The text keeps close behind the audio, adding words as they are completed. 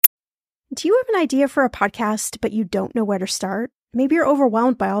Do you have an idea for a podcast, but you don't know where to start? Maybe you're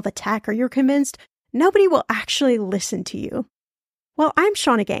overwhelmed by all the tech, or you're convinced nobody will actually listen to you. Well, I'm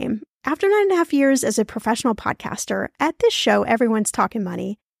Shauna Game. After 9.5 years as a professional podcaster, at this show, everyone's talking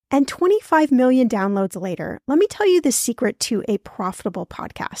money, and 25 million downloads later, let me tell you the secret to a profitable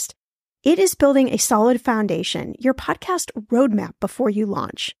podcast. It is building a solid foundation, your podcast roadmap before you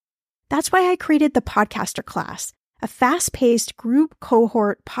launch. That's why I created the Podcaster Class, a fast-paced group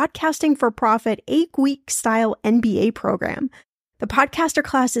cohort podcasting for profit 8-week style MBA program. The Podcaster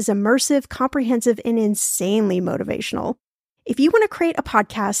Class is immersive, comprehensive, and insanely motivational. If you want to create a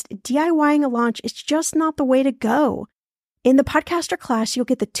podcast, DIYing a launch is just not the way to go. In the Podcaster Class, you'll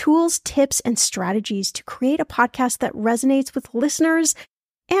get the tools, tips, and strategies to create a podcast that resonates with listeners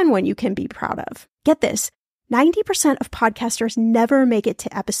and one you can be proud of. Get this, 90% of podcasters never make it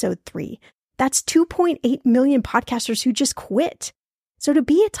to episode 3. That's 2.8 million podcasters who just quit. So to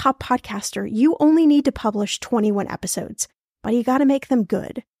be a top podcaster, you only need to publish 21 episodes, but you got to make them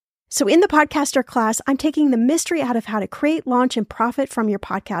good. So in the Podcaster Class, I'm taking the mystery out of how to create, launch, and profit from your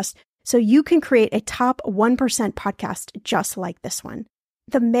podcast so you can create a top 1% podcast just like this one.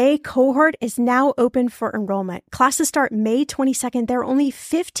 The May cohort is now open for enrollment. Classes start May 22nd. There are only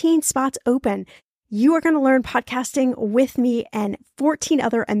 15 spots open. You are going to learn podcasting with me and 14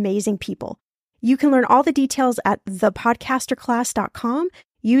 other amazing people. You can learn all the details at thepodcasterclass.com.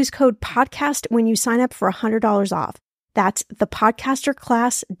 Use code PODCAST when you sign up for $100 off. That's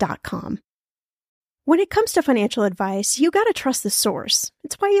thepodcasterclass.com. When it comes to financial advice, you got to trust the source.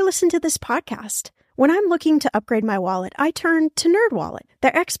 It's why you listen to this podcast. When I'm looking to upgrade my wallet, I turn to NerdWallet.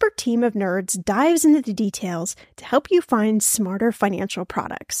 Their expert team of nerds dives into the details to help you find smarter financial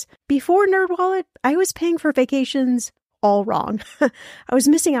products. Before NerdWallet, I was paying for vacations all wrong. I was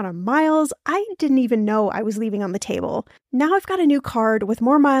missing out on miles I didn't even know I was leaving on the table. Now I've got a new card with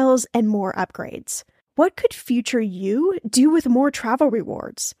more miles and more upgrades. What could future you do with more travel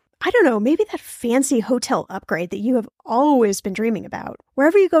rewards? I don't know, maybe that fancy hotel upgrade that you have always been dreaming about.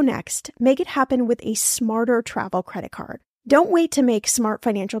 Wherever you go next, make it happen with a smarter travel credit card. Don't wait to make smart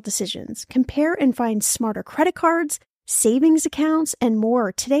financial decisions. Compare and find smarter credit cards, savings accounts, and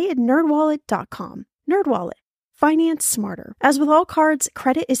more today at nerdwallet.com. NerdWallet. Finance smarter. As with all cards,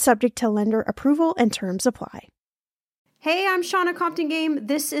 credit is subject to lender approval and terms apply. Hey, I'm Shauna Compton Game.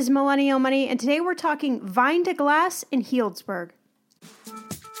 This is Millennial Money, and today we're talking vine to glass in Healdsburg.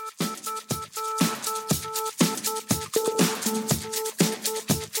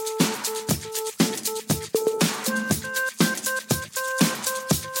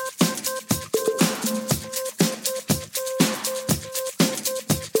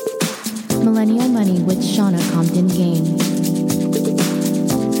 Millennial Money with Shauna Compton Game.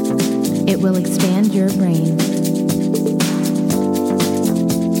 It will expand your brain.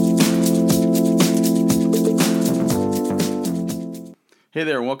 Hey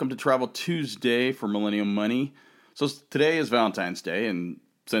there, and welcome to Travel Tuesday for Millennium Money. So today is Valentine's Day, and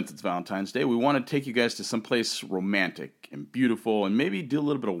since it's Valentine's Day, we want to take you guys to someplace romantic and beautiful and maybe do a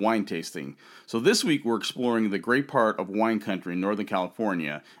little bit of wine tasting. So this week we're exploring the great part of wine country in Northern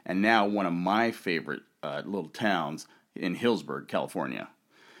California, and now one of my favorite little towns in Healdsburg, California.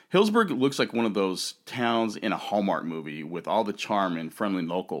 Healdsburg looks like one of those towns in a Hallmark movie with all the charm and friendly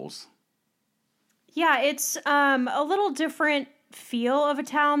locals. Yeah, it's a little different feel of a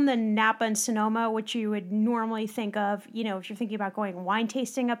town than Napa and Sonoma, which you would normally think of, if you're thinking about going wine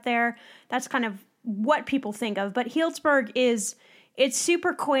tasting up there. That's kind of what people think of. But Healdsburg it's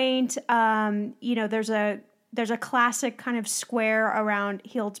super quaint. There's a classic kind of square around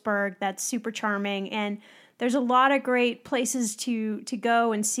Healdsburg that's super charming, and there's a lot of great places to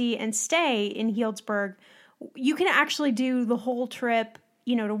go and see and stay in Healdsburg. You can actually do the whole trip,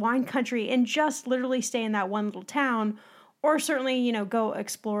 to wine country and just literally stay in that one little town. Or certainly, go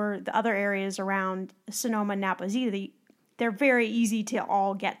explore the other areas around Sonoma and Napa. They're very easy to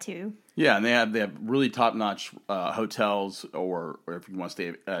all get to. Yeah, and they have really top-notch hotels, or if you want to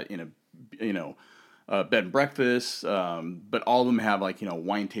stay in a bed and breakfast. But all of them have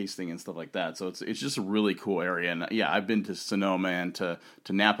wine tasting and stuff like that. So it's just a really cool area. And yeah, I've been to Sonoma and to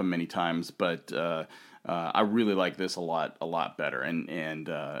Napa many times, but I really like this a lot better. And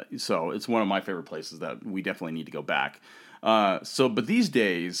so it's one of my favorite places that we definitely need to go back. But these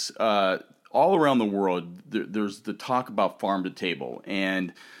days, all around the world, there's the talk about farm to table.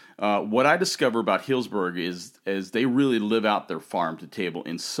 And what I discover about Healdsburg is they really live out their farm to table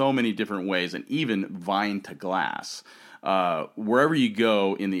in so many different ways, and even vine to glass. Wherever you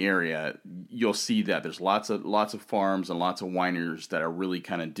go in the area, you'll see that there's lots of farms and lots of wineries that are really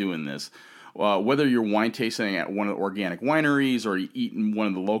kind of doing this. Whether you're wine tasting at one of the organic wineries or you eat in one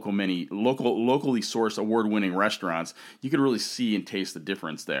of the locally sourced award-winning restaurants, you can really see and taste the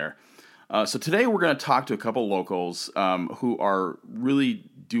difference there. So today we're going to talk to a couple locals who are really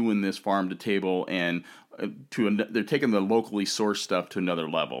doing this farm to table, and they're taking the locally sourced stuff to another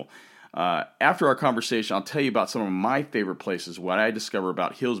level. After our conversation, I'll tell you about some of my favorite places, what I discover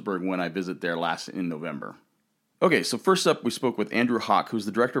about Healdsburg when I visit there last in November. Okay, so first up, we spoke with Andrew Hawk, who's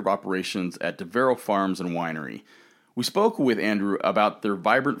the Director of Operations at DeVero Farms and Winery. We spoke with Andrew about their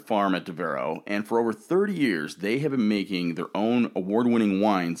vibrant farm at DeVero, and for over 30 years, they have been making their own award-winning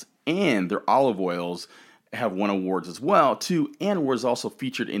wines, and their olive oils have won awards as well, too, and was also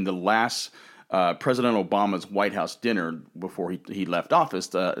featured in the last President Obama's White House dinner before he left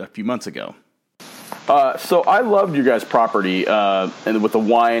office a few months ago. So I loved your guys' property and with the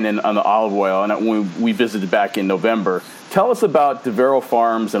wine and on the olive oil, and when we visited back in November. Tell us about DeVero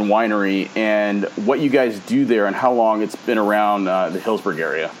Farms and Winery and what you guys do there and how long it's been around the Healdsburg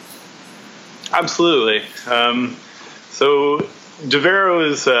area. Absolutely. So DeVero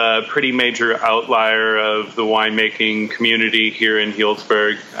is a pretty major outlier of the winemaking community here in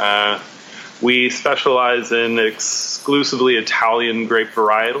Healdsburg. We specialize in exclusively Italian grape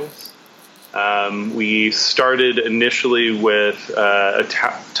varietals. We started initially with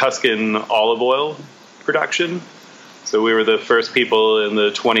Tuscan olive oil production. So we were the first people in the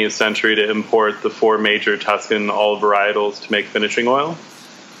 20th century to import the 4 major Tuscan olive varietals to make finishing oil,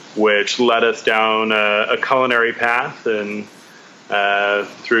 which led us down a culinary path. And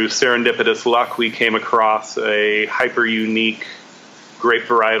through serendipitous luck, we came across a hyper-unique grape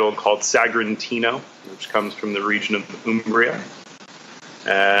varietal called Sagrantino, which comes from the region of Umbria.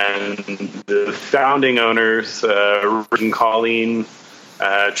 And the founding owners, Rick and Colleen,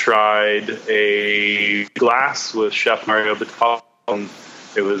 tried a glass with Chef Mario Battal.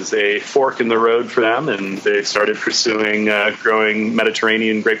 It was a fork in the road for them, and they started pursuing growing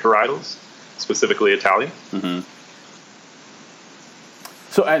Mediterranean grape varietals, specifically Italian. Mm-hmm.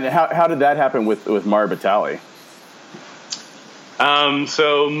 So, and how did that happen with Mario Batali?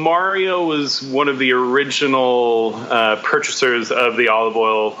 So Mario was one of the original purchasers of the olive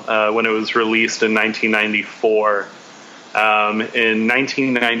oil when it was released in 1994. In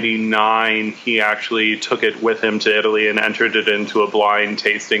 1999, he actually took it with him to Italy and entered it into a blind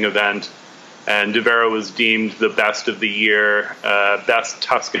tasting event. And DeVero was deemed the best of the year, best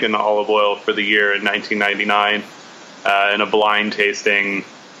Tuscan olive oil for the year in 1999 in a blind tasting.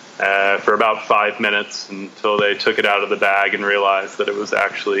 For about 5 minutes until they took it out of the bag and realized that it was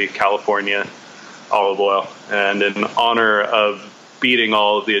actually California olive oil. And in honor of beating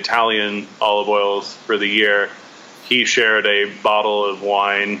all of the Italian olive oils for the year, he shared a bottle of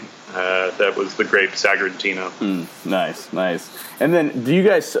wine that was the grape Sagrantino. Nice. And then do you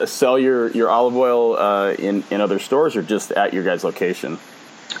guys sell your olive oil in other stores or just at your guys' location?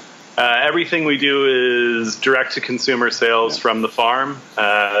 Everything we do is direct-to-consumer sales from the farm.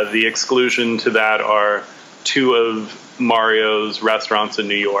 The exclusion to that are 2 of Mario's restaurants in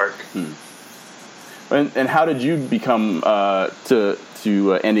New York. And how did you become to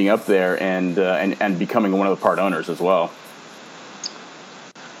ending up there and becoming one of the part owners as well?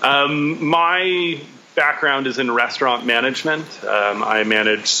 My background is in restaurant management. I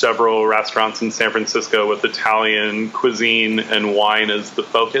manage several restaurants in San Francisco with Italian cuisine and wine as the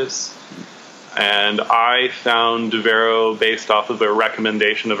focus. And I found DeVero based off of a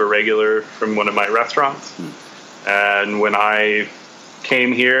recommendation of a regular from one of my restaurants. And when I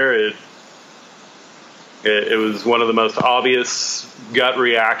came here, it was one of the most obvious gut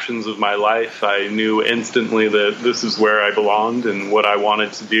reactions of my life. I knew instantly that this is where I belonged and what I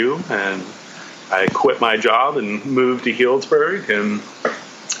wanted to do. And I quit my job and moved to Healdsburg and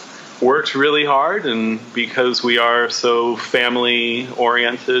worked really hard. And because we are so family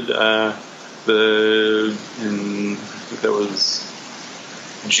oriented, that was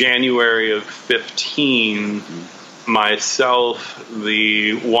January of 15. Myself,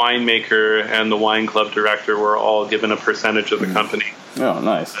 the winemaker, and the wine club director were all given a percentage of the company. Oh,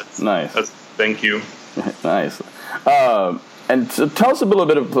 nice. Thank you. Nice. And so tell us a little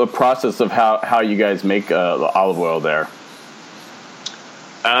bit of the process of how you guys make the olive oil there.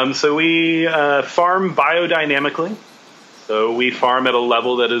 So we farm biodynamically. So we farm at a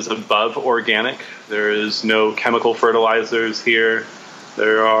level that is above organic. There is no chemical fertilizers here.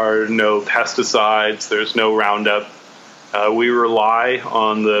 There are no pesticides. There's no Roundup. We rely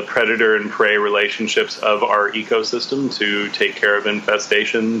on the predator and prey relationships of our ecosystem to take care of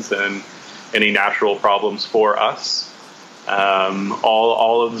infestations and any natural problems for us. All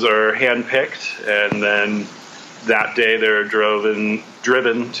olives are hand-picked and then that day, they're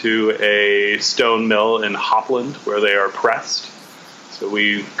driven to a stone mill in Hopland where they are pressed. So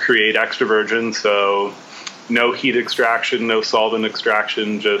we create extra virgin, so no heat extraction, no solvent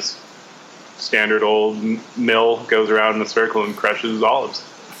extraction, just standard old mill goes around in a circle and crushes olives.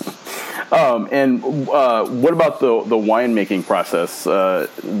 And what about the winemaking process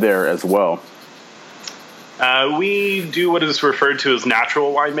there as well? We do what is referred to as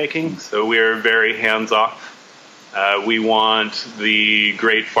natural winemaking, so we are very hands-off. We want the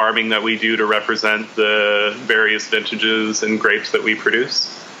grape farming that we do to represent the various vintages and grapes that we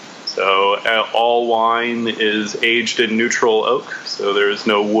produce. So all wine is aged in neutral oak, so there's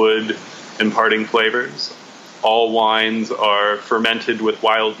no wood imparting flavors. All wines are fermented with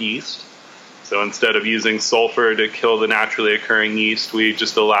wild yeast. So instead of using sulfur to kill the naturally occurring yeast, we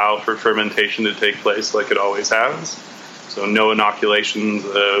just allow for fermentation to take place like it always has. So no inoculations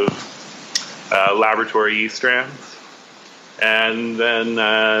of laboratory yeast strands. And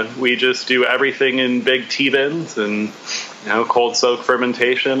then we just do everything in big T-bins and cold soak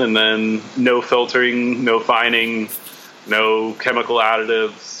fermentation, and then no filtering, no fining, no chemical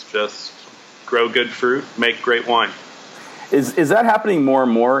additives, just grow good fruit, make great wine. Is that happening more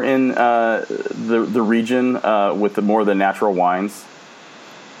and more in the region with more of the natural wines?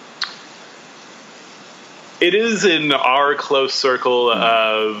 It is in our close circle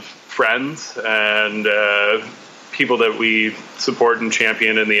of friends and people that we support and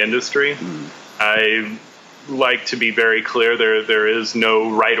champion in the industry. I like to be very clear, there is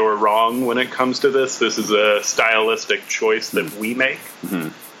no right or wrong when it comes to this. This is a stylistic choice that we make.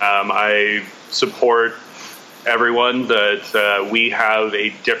 I support everyone that we have a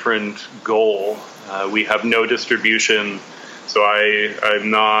different goal. We have no distribution, so I'm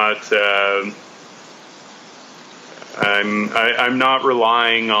not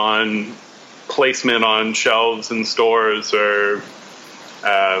relying on placement on shelves in stores or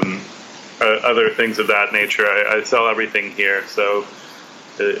other things of that nature. I sell everything here, so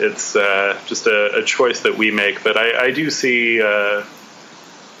it's just a choice that we make. But I do see,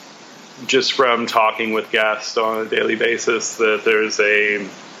 just from talking with guests on a daily basis, that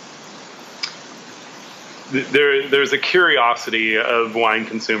there's a curiosity of wine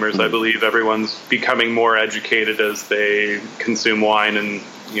consumers. I believe everyone's becoming more educated as they consume wine, and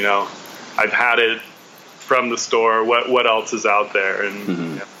I've had it from the store. What else is out there?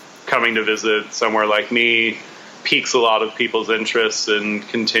 And coming to visit somewhere like me piques a lot of people's interests and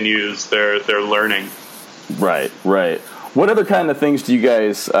continues their learning. Right. What other kind of things do you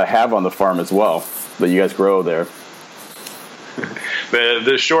guys have on the farm as well that you guys grow there?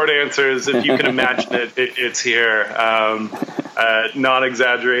 The short answer is, if you can imagine it, it's here. Not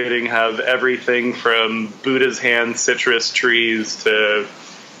exaggerating, have everything from Buddha's hand citrus trees to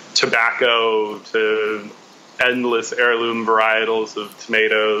tobacco to endless heirloom varietals of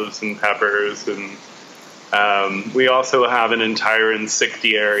tomatoes and peppers. And we also have an entire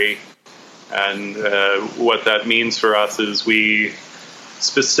insectiary. And what that means for us is we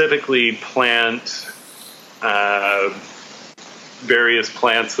specifically plant various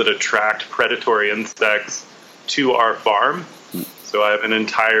plants that attract predatory insects to our farm. So I have an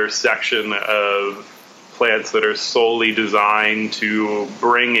entire section of plants that are solely designed to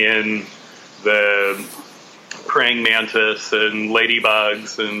bring in the praying mantis and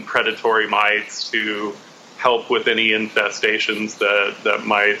ladybugs and predatory mites to help with any infestations that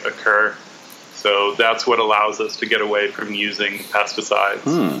might occur. So that's what allows us to get away from using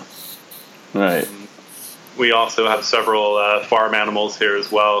pesticides. Right. We also have several farm animals here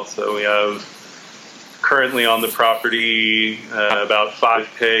as well. So we have currently on the property about 5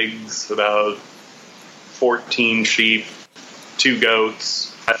 pigs, about 14 sheep, 2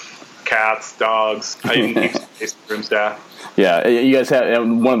 goats, cats, dogs. I even keep some tasting room staff. Yeah, you guys have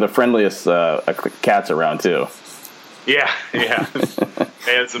one of the friendliest cats around too. Yeah.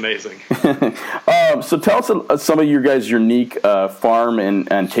 It's amazing. So tell us some of your guys' unique farm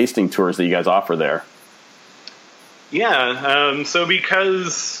and tasting tours that you guys offer there. Yeah, so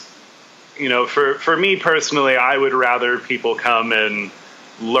because, for me personally, I would rather people come and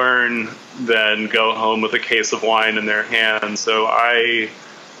learn than go home with a case of wine in their hands. So I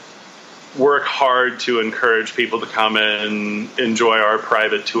work hard to encourage people to come and enjoy our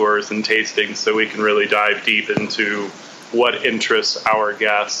private tours and tastings so we can really dive deep into what interests our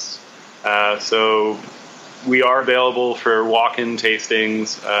guests. So we are available for walk-in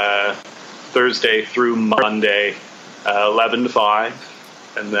tastings Thursday through Monday, 11 to 5.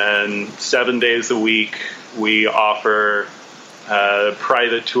 And then 7 days a week, we offer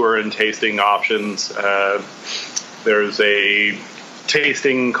private tour and tasting options. There's a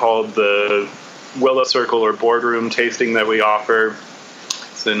tasting called the Willow Circle or Boardroom tasting that we offer.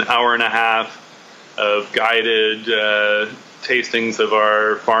 It's an hour and a half of guided tastings of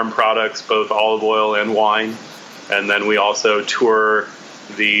our farm products, both olive oil and wine. And then we also tour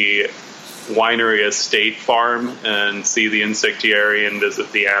the winery estate farm and see the insectary and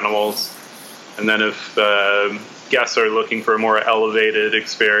visit the animals. And then if guests are looking for a more elevated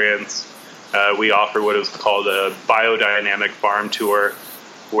experience, we offer what is called a biodynamic farm tour,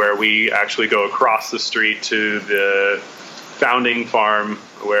 where we actually go across the street to the founding farm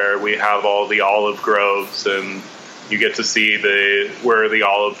where we have all the olive groves, and you get to see where the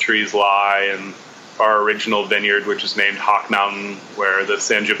olive trees lie, and our original vineyard, which is named Hawk Mountain, where the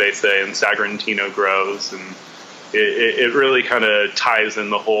Sangiovese and Sagrantino grows, and it really kind of ties in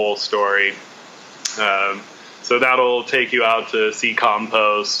the whole story. So that'll take you out to see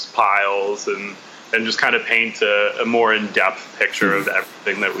compost piles and just kind of paint a more in-depth picture of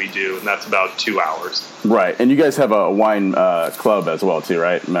everything that we do, and that's about 2 hours. Right, and you guys have a wine club as well too,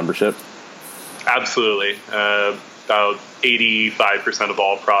 right? Membership? Absolutely. About 85% of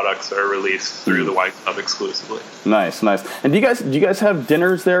all products are released through the wine club exclusively. Nice. And do you guys have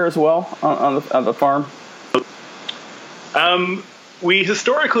dinners there as well on the farm? We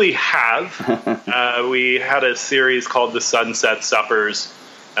historically have. We had a series called the Sunset Suppers,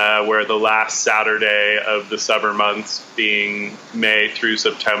 where the last Saturday of the summer months, being May through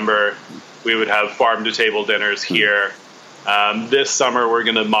September, we would have farm-to-table dinners here. This summer, we're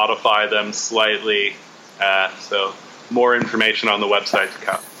going to modify them slightly, so more information on the website to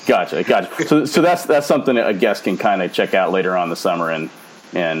come. Gotcha. So that's something a guest can kind of check out later on the summer, and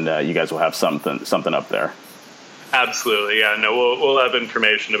you guys will have something up there. Absolutely, yeah. No, we'll have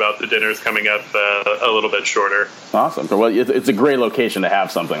information about the dinners coming up a little bit shorter. Awesome. Well, it's a great location to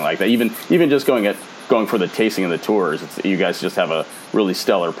have something like that. Even just going for the tasting and the tours, you guys just have a really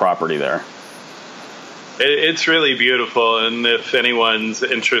stellar property there. It's really beautiful, and if anyone's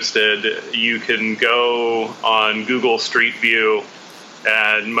interested, you can go on Google Street View,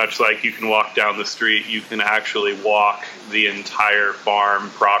 and much like you can walk down the street, you can actually walk the entire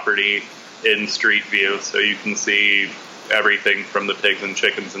farm property in Street View, so you can see everything from the pigs and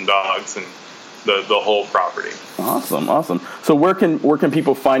chickens and dogs and the whole property. Awesome. So where can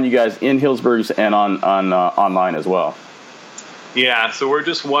people find you guys in Healdsburg and on online as well? Yeah, so we're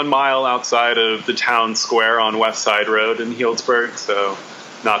just 1 mile outside of the town square on West Side Road in Healdsburg, so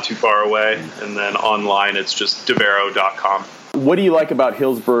not too far away. And then online, it's just devero.com. What do you like about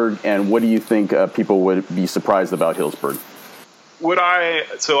Healdsburg, and what do you think people would be surprised about Healdsburg?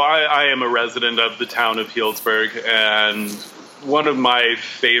 I am a resident of the town of Healdsburg, and one of my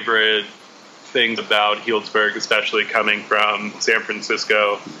favorite things about Healdsburg, especially coming from San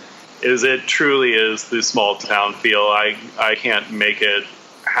Francisco, is it truly is the small town feel. I can't make it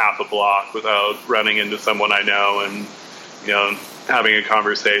half a block without running into someone I know and having a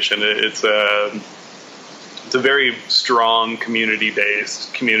conversation. It's a very strong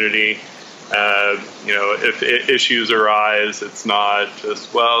community-based community. If issues arise, it's not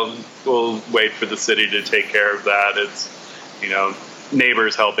just, we'll wait for the city to take care of that. It's,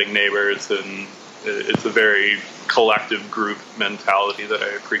 neighbors helping neighbors, and it's a very collective group mentality that I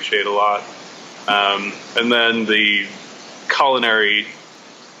appreciate a lot. And then the culinary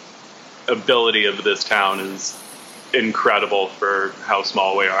ability of this town is incredible for how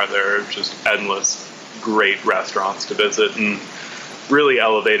small we are. There are just endless great restaurants to visit, and really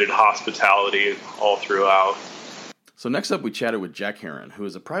elevated hospitality all throughout. So next up, we chatted with Jack Heron, who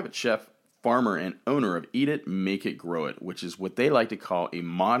is a private chef, farmer, and owner of Eat It, Make It, Grow It, which is what they like to call a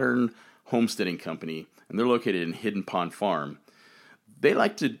modern homesteading company, and they're located in Hidden Pond Farm. They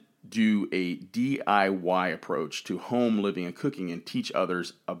like to do a DIY approach to home living and cooking and teach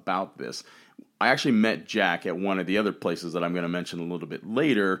others about this. I actually met Jack at one of the other places that I'm going to mention a little bit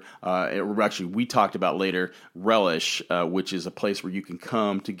later. We talked about later, Relish, which is a place where you can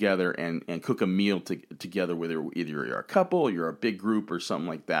come together and cook a meal together, whether either you're a couple, you're a big group, or something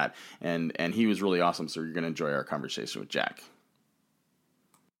like that. And he was really awesome, so you're going to enjoy our conversation with Jack.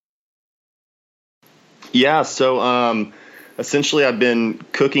 Yeah, so essentially I've been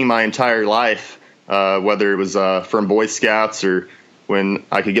cooking my entire life, whether it was from Boy Scouts or when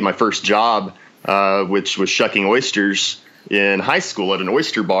I could get my first job, which was shucking oysters in high school at an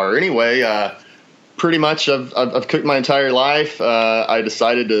oyster bar. Anyway, pretty much I've cooked my entire life. I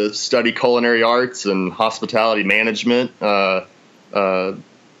decided to study culinary arts and hospitality management after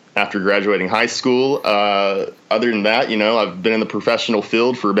graduating high school. Other than that, I've been in the professional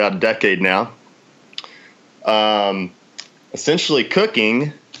field for about a decade now. Essentially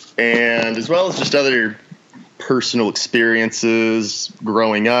cooking, and as well as just other personal experiences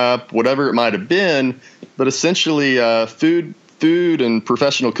growing up, whatever it might have been. But essentially, food and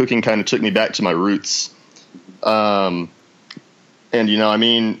professional cooking kind of took me back to my roots. And, I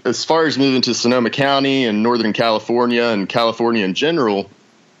mean, as far as moving to Sonoma County and Northern California and California in general,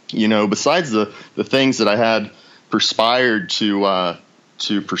 besides the things that I had perspired to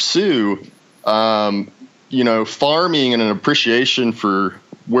pursue, farming and an appreciation for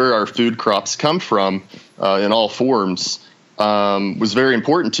where our food crops come from in all forms was very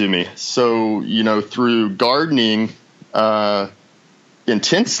important to me. So, through gardening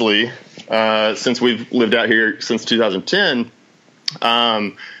intensely since we've lived out here since 2010,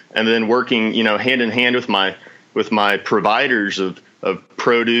 and then working, hand in hand with my providers of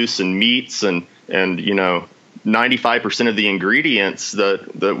produce and meats and 95% of the ingredients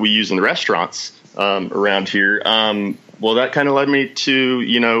that we use in the restaurants around here. Well, that kind of led me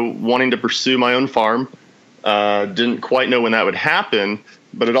to, wanting to pursue my own farm. Didn't quite know when that would happen,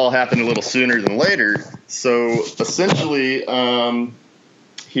 but it all happened a little sooner than later. So essentially,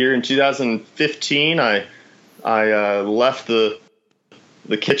 here in 2015, I left the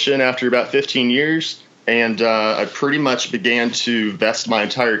kitchen after about 15 years, and I pretty much began to vest my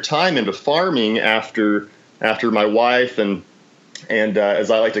entire time into farming after my wife and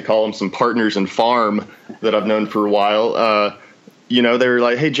as I like to call them, some partners in farm that I've known for a while, they were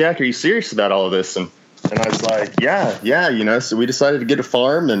like, "Hey, Jack, are you serious about all of this?" And I was like, yeah. So we decided to get a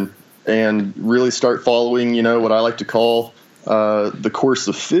farm and really start following, what I like to call the course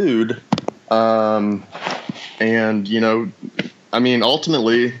of food. Ultimately,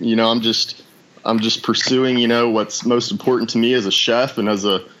 I'm just pursuing, what's most important to me as a chef and as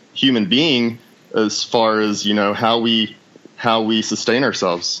a human being, as far as, how we sustain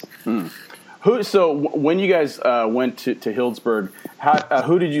ourselves. So when you guys went to Healdsburg,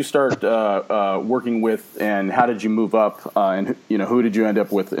 who did you start working with, and how did you move up? And who did you end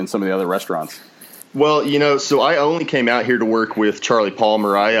up with in some of the other restaurants? Well, so I only came out here to work with Charlie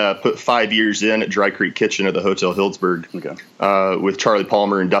Palmer. I put 5 years in at Dry Creek Kitchen at the Hotel Healdsburg, with Charlie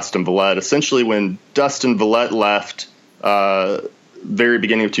Palmer and Dustin Villette. Essentially, when Dustin Villette left, very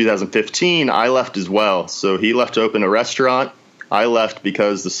beginning of 2015, I left as well. So he left to open a restaurant. I left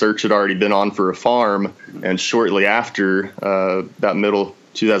because the search had already been on for a farm, and shortly after, that middle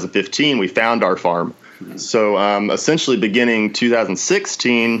 2015, we found our farm. So essentially beginning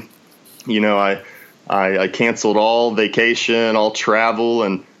 2016, I canceled all vacation, all travel,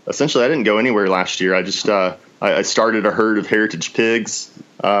 and essentially I didn't go anywhere last year. I just I started a herd of heritage pigs,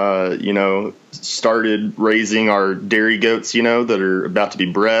 started raising our dairy goats, that are about to be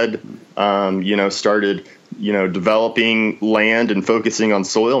bred, started developing land and focusing on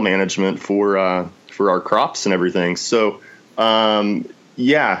soil management for our crops and everything. So, I've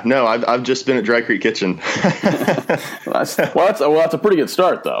just been at Dry Creek Kitchen. That's a pretty good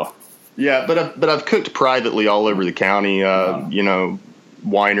start, though. Yeah, but I've cooked privately all over the county.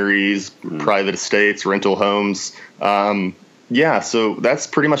 Wineries, private estates, rental homes. So that's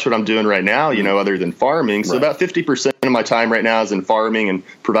pretty much what I'm doing right now, other than farming. So about 50% of my time right now is in farming and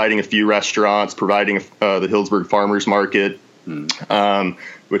providing a few restaurants, providing the Healdsburg Farmers Market,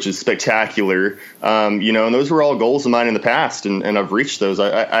 which is spectacular. And those were all goals of mine in the past, and I've reached those.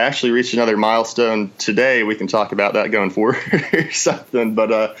 I actually reached another milestone today. We can talk about that going forward or something.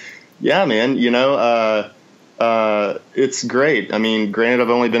 But, it's great. I mean, granted,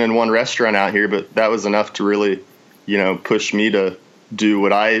 I've only been in one restaurant out here, but that was enough to really, push me to do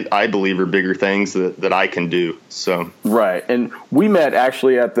what I believe are bigger things that I can do. So right, and we met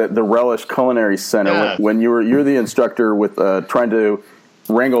actually at the Relish Culinary Center when you're the instructor with trying to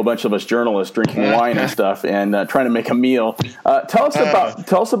wrangle a bunch of us journalists drinking wine and stuff and trying to make a meal. Tell us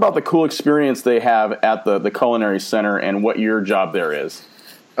about the cool experience they have at the Culinary Center and what your job there is.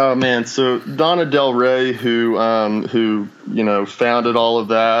 Oh man, so Donna Del Rey, who founded all of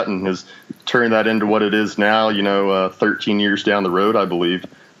that and has turned that into what it is now, 13 years down the road, I believe.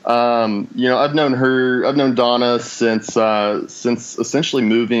 I've known Donna since essentially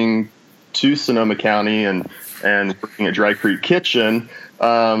moving to Sonoma County and working at Dry Creek Kitchen.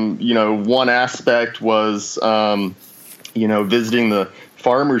 One aspect was, visiting the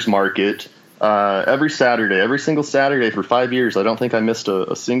farmers market. Every single Saturday for 5 years, I don't think I missed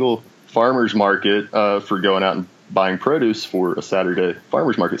a single farmer's market for going out and buying produce for a Saturday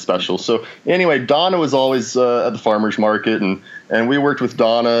farmer's market special. So anyway, Donna was always at the farmer's market, and we worked with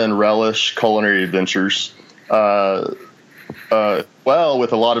Donna and Relish Culinary Adventures, with a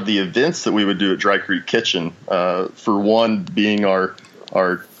lot of the events that we would do at Dry Creek Kitchen. For one being our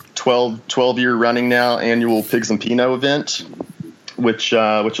 12-year running now annual Pigs and Pinot event, which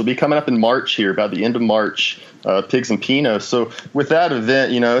will be coming up in March here, about the end of March, Pigs and Pinot. So with that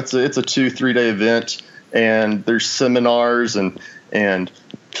event, it's a 2-3 day event, and there's seminars and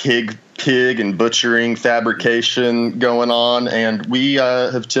pig and butchering fabrication going on, and we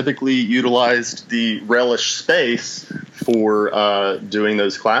have typically utilized the relish space for doing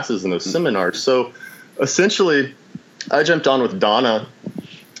those classes and those seminars. So essentially, I jumped on with Donna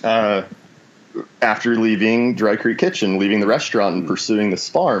after leaving Dry Creek Kitchen, leaving the restaurant and pursuing this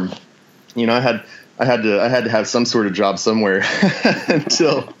farm. I had to have some sort of job somewhere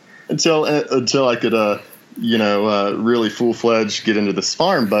until I could really full-fledged get into this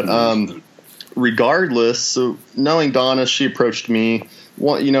farm. But regardless, so knowing Donna, she approached me.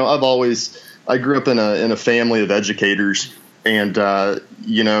 I grew up in a family of educators, and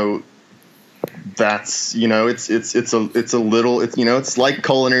that's it's like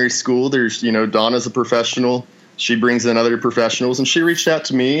culinary school. There's Donna's a professional. She brings in other professionals, and she reached out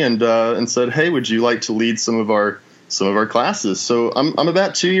to me and said, "Hey, would you like to lead some of our classes?" So I'm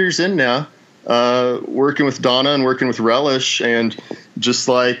about 2 years in now, working with Donna and working with Relish, and just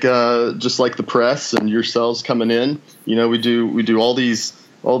like the press and yourselves coming in, we do all these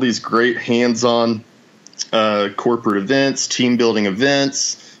great hands-on corporate events, team building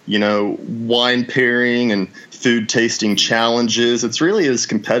events, wine pairing and food tasting challenges. It's really as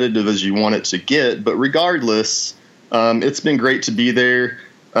competitive as you want it to get, but regardless, it's been great to be there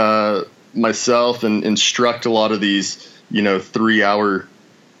myself and instruct a lot of these 3-hour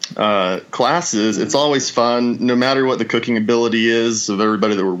classes. It's always fun, no matter what the cooking ability is of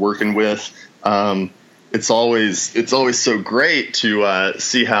everybody that we're working with. It's always so great to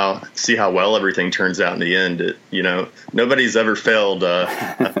see how well everything turns out in the end. Nobody's ever failed.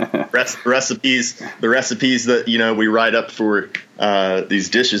 Recipes that we write up for these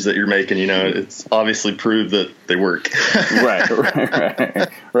dishes that you're making. It's obviously proved that they work.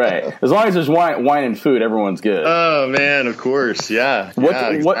 right. As long as there's wine and food, everyone's good. Oh man, of course, yeah.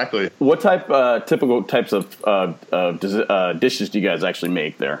 Exactly. What typical types of dishes do you guys actually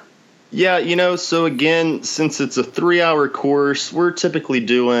make there? Yeah, so again, since it's a 3-hour course, we're typically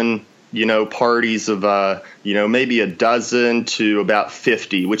doing, parties of, maybe a dozen to about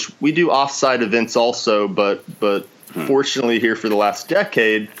 50, which we do offsite events also. But fortunately here for the last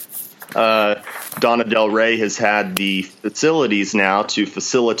decade, Donna Del Rey has had the facilities now to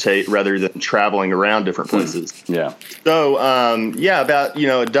facilitate rather than traveling around different places. Yeah. So, about,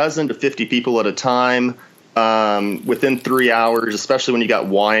 a dozen to 50 people at a time, within 3 hours, especially when you got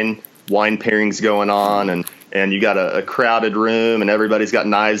wine pairings going on and you got a crowded room and everybody's got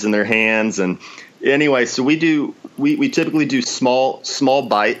knives in their hands. And anyway, so we typically do small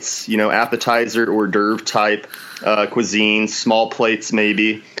bites, appetizer hors d'oeuvre type cuisine, small plates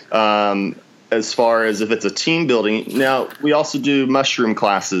maybe, as far as if it's a team building. Now, we also do mushroom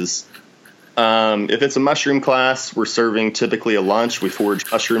classes. If it's a mushroom class, we're serving typically a lunch. We forage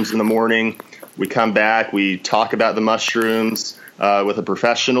mushrooms in the morning. We come back, we talk about the mushrooms with a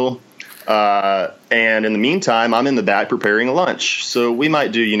professional. And in the meantime, I'm in the back preparing a lunch. So we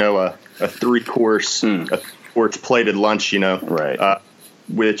might do, a 3-course plated lunch, right.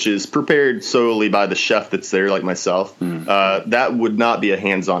 Which is prepared solely by the chef that's there, like myself. That would not be a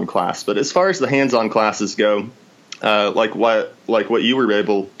hands-on class. But as far as the hands-on classes go, like what you were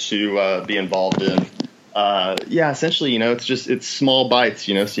able to be involved in, essentially, it's small bites,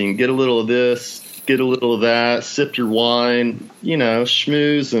 so you can get a little of this, get a little of that, sip your wine,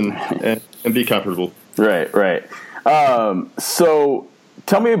 schmooze and be comfortable. Right. So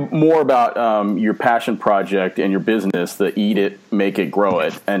tell me more about your passion project and your business, the Eat It, Make It, Grow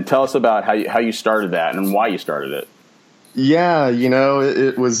It, and tell us about how you started that and why you started it. Yeah,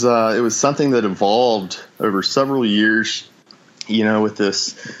 it was something that evolved over several years, with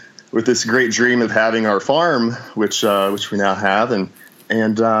this great dream of having our farm, which we now have,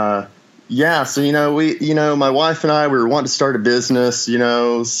 so my wife and I, we were wanting to start a business,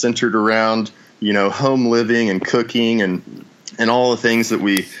 centered around, home living and cooking and all the things that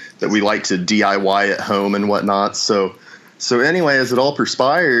we like to DIY at home and whatnot. So anyway, as it all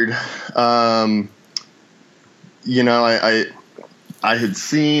perspired, I had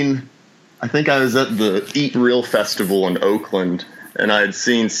seen, I think I was at the Eat Real Festival in Oakland, and I had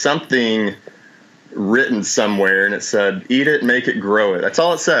seen something written somewhere, and it said, "Eat it, make it, grow it." That's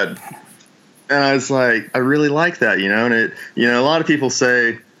all it said. And I was like, I really like that, and it, a lot of people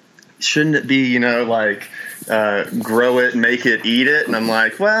say, shouldn't it be, grow it, make it, eat it? And I'm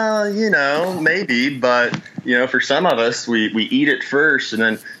like, well, maybe, but, for some of us, we eat it first. And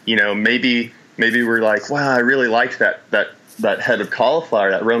then, maybe we're like, wow, I really liked that head of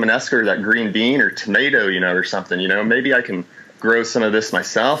cauliflower, that Romanesco, or that green bean or tomato, or something, maybe I can grow some of this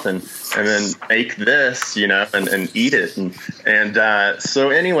myself and then make this, and eat it. And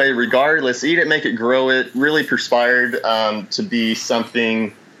so anyway, regardless, Eat It, Make It, Grow It really perspired to be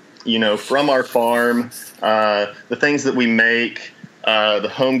something, from our farm, the things that we make,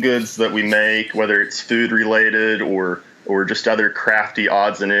 the home goods that we make, whether it's food related or just other crafty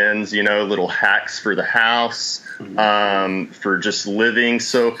odds and ends, little hacks for the house, for just living.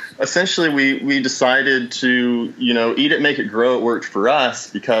 So essentially we decided to, Eat It, Make It, Grow It worked for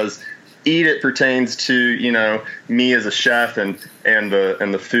us because Eat It pertains to, me as a chef and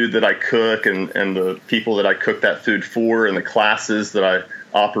the food that I cook and the people that I cook that food for and the classes that I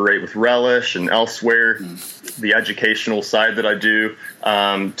operate with Relish and elsewhere, the educational side that I do,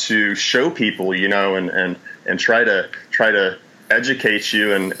 to show people, and try to educate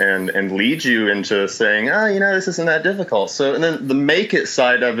you and lead you into saying, this isn't that difficult. So, and then the make it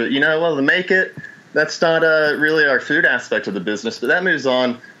side of it, the make it, that's not really our food aspect of the business, but that moves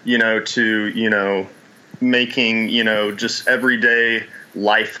on, to, making, just everyday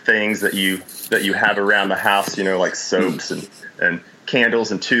life things that you have around the house, like soaps and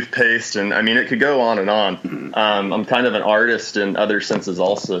candles and toothpaste. And I mean, it could go on and on. I'm kind of an artist in other senses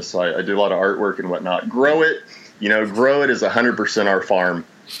also. So I do a lot of artwork and whatnot. Grow It is 100% our farm.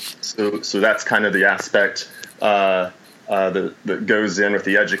 So that's kind of the aspect that goes in with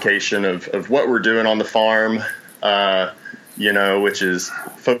the education of what we're doing on the farm, which is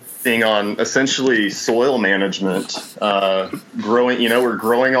focusing on essentially soil management, growing, we're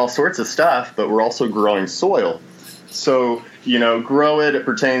growing all sorts of stuff, but we're also growing soil. So, Grow It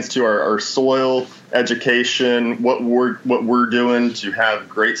pertains to our soil education, what we're doing to have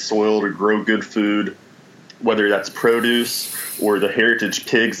great soil to grow good food, whether that's produce or the heritage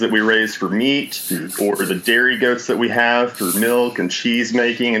pigs that we raise for meat or the dairy goats that we have for milk and cheese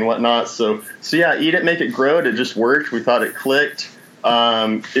making and whatnot. So yeah, Eat It, Make It, Grow It. It just worked. We thought it clicked.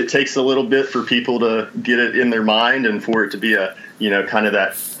 It takes a little bit for people to get it in their mind and for it to be a, kind of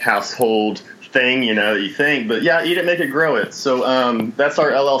that household thing, that you think. But yeah, Eat It, Make It, Grow It. So that's our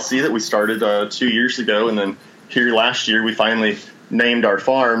LLC that we started 2 years ago. And then here last year, we finally named our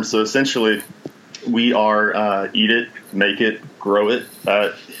farm. So essentially, we are Eat It, Make It, Grow It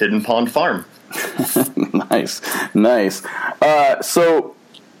at Hidden Pond Farm. Nice. So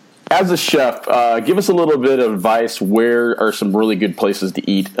as a chef, give us a little bit of advice. Where are some really good places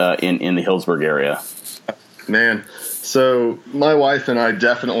to eat in the Healdsburg area? Man, so my wife and I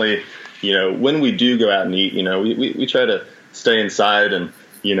definitely, when we do go out and eat, we try to stay inside and,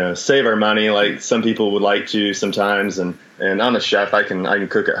 save our money like some people would like to sometimes. And I'm a chef. I can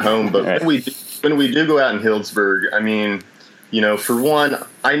cook at home. But when we do go out in Healdsburg, I mean, for one,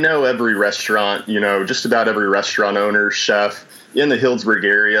 I know every restaurant, just about every restaurant owner, chef in the Healdsburg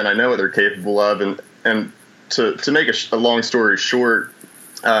area, and I know what they're capable of. And to make a long story short,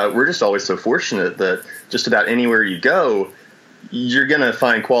 we're just always so fortunate that just about anywhere you go, you're going to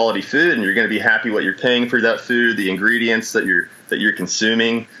find quality food and you're going to be happy what you're paying for that food, the ingredients that you're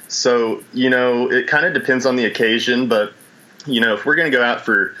consuming. So, it kind of depends on the occasion, but, if we're going to go out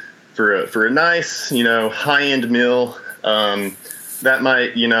for a nice, high-end meal, that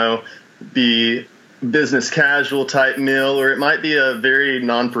might, be business casual type meal, or it might be a very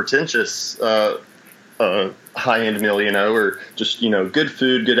non-pretentious high-end meal, or just, good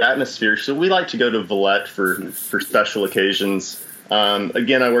food, good atmosphere. So we like to go to Valette for special occasions.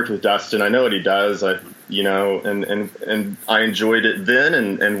 Again, I worked with Dustin. I know what he does. And I enjoyed it then,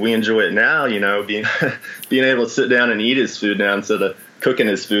 and we enjoy it now, being able to sit down and eat his food now instead of cooking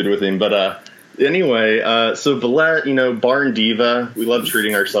his food with him. But anyway, so Valette, Barn Diva, we love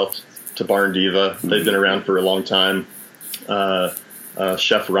treating ourselves to Barn Diva. They've been around for a long time.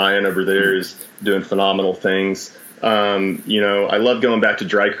 Chef Ryan over there is doing phenomenal things. I love going back to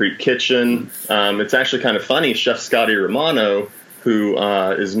Dry Creek Kitchen. It's actually kind of funny. Chef Scotty Romano, who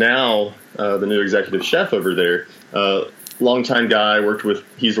is now the new executive chef over there, longtime guy,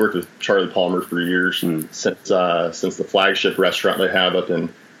 he's worked with Charlie Palmer for years since the flagship restaurant they have up in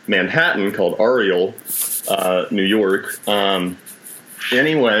Manhattan called Ariel, New York.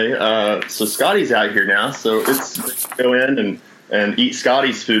 Anyway, so Scotty's out here now, so it's go in and eat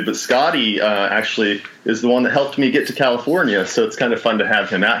Scotty's food. But Scotty actually is the one that helped me get to California, so it's kind of fun to have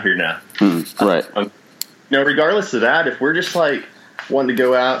him out here now. Right. Regardless of that, if we're just like wanting to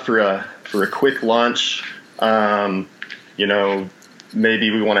go out for a quick lunch,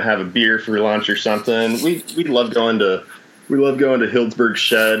 maybe we want to have a beer for lunch or something. We love going to Healdsburg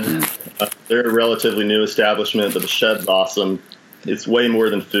Shed. They're a relatively new establishment, but the Shed's awesome. It's way more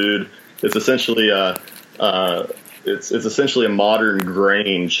than food. It's essentially it's essentially a modern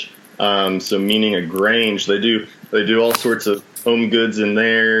Grange. So meaning a Grange, they do all sorts of home goods in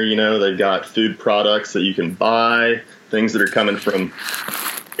there. They've got food products that you can buy, things that are coming from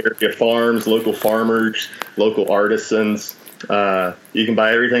area farms, local farmers, local artisans. You can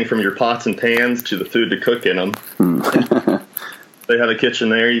buy everything from your pots and pans to the food to cook in them. They have a kitchen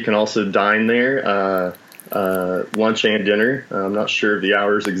there. You can also dine there, lunch and dinner. I'm not sure of the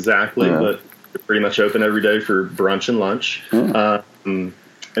hours exactly, but they're pretty much open every day for brunch and lunch. And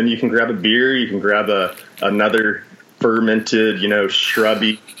you can grab a beer. You can grab another fermented,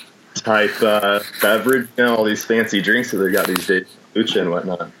 shrubby type beverage. All these fancy drinks that they got these days, kombucha and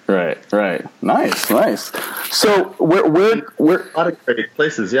whatnot. Right. Nice. So where a lot of great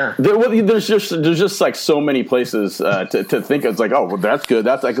places, yeah. There's just like so many places to think of. It's like, oh, well, that's good.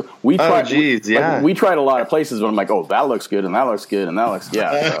 That's like we tried. We tried a lot of places, but I'm like, oh, that looks good, and that looks good, and that looks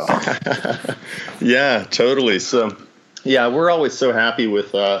So. Yeah, totally. So, yeah, we're always so happy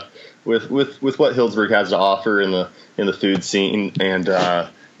with what Healdsburg has to offer in the food scene and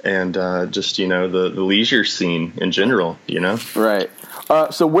just the leisure scene in general. Right.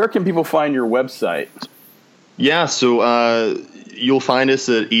 So where can people find your website? Yeah, so you'll find us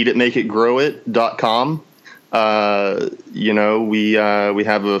at eatitmakeitgrowit.com. We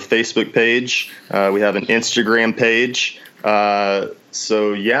have a Facebook page. We have an Instagram page.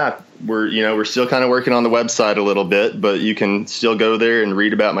 So yeah, we're still kind of working on the website a little bit, but you can still go there and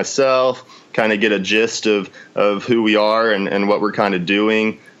read about myself, kind of get a gist of who we are and what we're kind of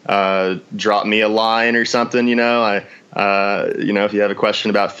doing. Drop me a line or something, if you have a question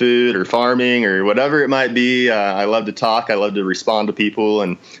about food or farming or whatever it might be. I love to talk. I love to respond to people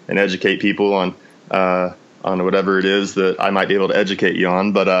and educate people on whatever it is that I might be able to educate you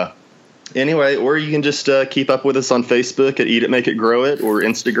on. But anyway, or you can just keep up with us on Facebook at Eat It, Make It, Grow It, or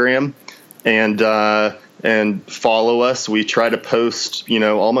Instagram, and follow us. We try to post,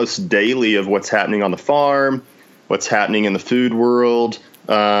 almost daily of what's happening on the farm, what's happening in the food world.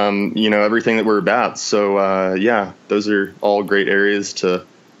 Everything that we're about. So, yeah, those are all great areas to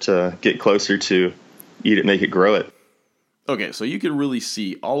get closer to Eat It, Make It, Grow It. Okay, so you can really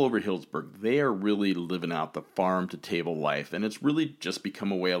see all over Healdsburg, they are really living out the farm to table life, and it's really just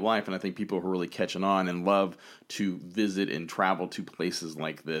become a way of life, and I think people are really catching on and love to visit and travel to places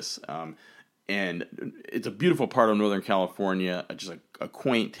like this. And it's a beautiful part of Northern California, just a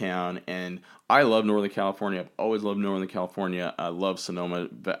quaint town. And I love Northern California. I've always loved Northern California. I love Sonoma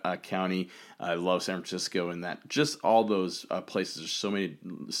County. I love San Francisco, and that just all those places. There's so many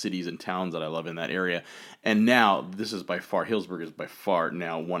cities and towns that I love in that area. And now this is by far, Healdsburg is by far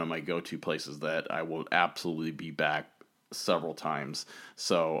now one of my go-to places that I will absolutely be back several times.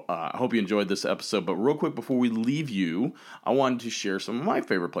 So I hope you enjoyed this episode. But real quick, before we leave you, I wanted to share some of my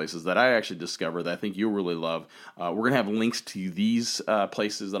favorite places that I actually discovered that I think you'll really love. We're going to have links to these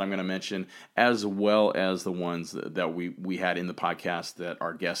places that I'm going to mention, as well as the ones that we had in the podcast that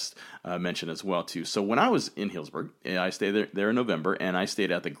our guests mentioned as well too. So when I was in Healdsburg, I stayed there in November, and I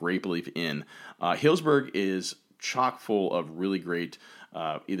stayed at the Grape Leaf Inn. Healdsburg is chock full of really great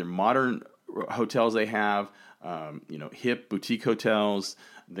either modern hotels they have, hip boutique hotels.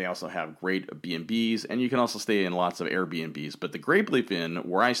 They also have great B&Bs, and you can also stay in lots of Airbnbs. But the Grape Leaf Inn,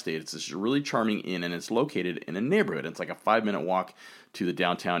 where I stayed, it's this really charming inn, and it's located in a neighborhood. It's like a 5-minute walk to the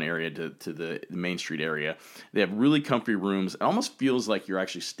downtown area, to the Main Street area. They have really comfy rooms. It almost feels like you're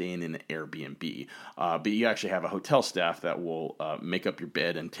actually staying in an Airbnb, but you actually have a hotel staff that will make up your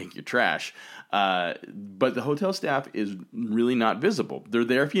bed and take your trash. But the hotel staff is really not visible. They're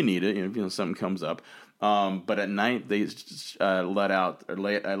there if you need it, if something comes up. But at night they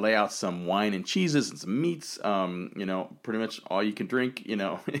lay out some wine and cheeses and some meats. Pretty much all you can drink.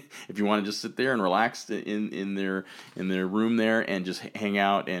 If you want to just sit there and relax in their room there and just hang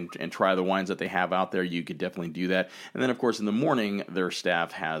out and try the wines that they have out there, you could definitely do that. And then of course in the morning their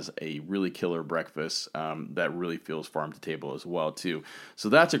staff has a really killer breakfast that really feels farm to table as well too. So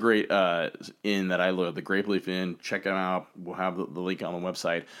that's a great inn that I love, the Grape Leaf Inn. Check them out. We'll have the link on the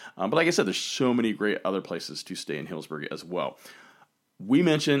website. But like I said, there's so many great other places to stay in Healdsburg as well. We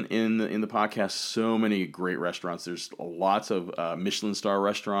mentioned in the podcast so many great restaurants. There's lots of Michelin star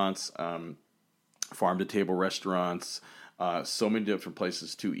restaurants, farm to table restaurants, so many different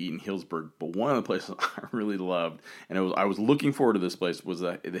places to eat in Healdsburg. But one of the places I really loved, and I was looking forward to this place, was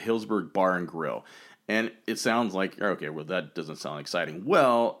the Healdsburg Bar and Grill. And it sounds like, okay, well, that doesn't sound exciting.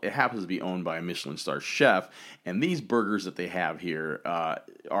 Well, it happens to be owned by a Michelin star chef, and these burgers that they have here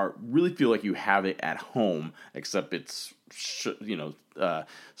really feel like you have it at home, except it's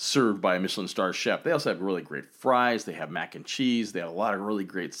served by a Michelin star chef. They also have really great fries. They have mac and cheese. They have a lot of really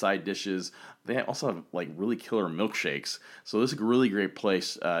great side dishes. They also have like really killer milkshakes. So this is a really great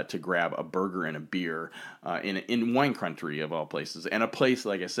place to grab a burger and a beer in wine country of all places, and a place,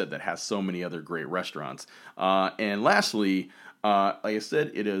 like I said, that has so many other great restaurants. And lastly, like I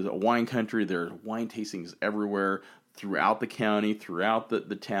said, it is a wine country. There's wine tastings everywhere throughout the county, throughout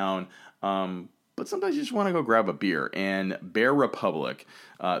the town. But sometimes you just want to go grab a beer. And Bear Republic,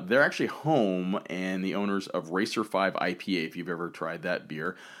 they're actually home and the owners of Racer 5 IPA, if you've ever tried that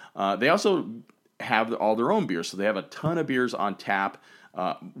beer. They also have all their own beers. So they have a ton of beers on tap,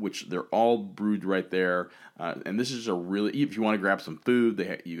 which they're all brewed right there. And this is a really, if you want to grab some food, they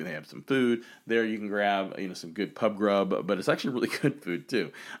have some food there. You can grab some good pub grub, but it's actually really good food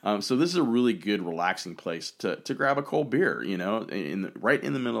too. So this is a really good, relaxing place to grab a cold beer. Right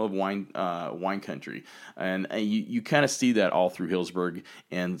in the middle of wine country, and you kind of see that all through Healdsburg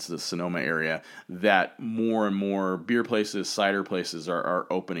and the Sonoma area, that more and more beer places, cider places are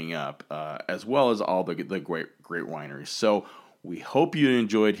opening up, as well as all the great wineries. So we hope you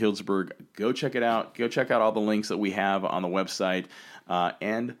enjoyed Healdsburg. Go check it out. Go check out all the links that we have on the website.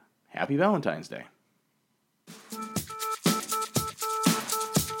 And happy Valentine's Day.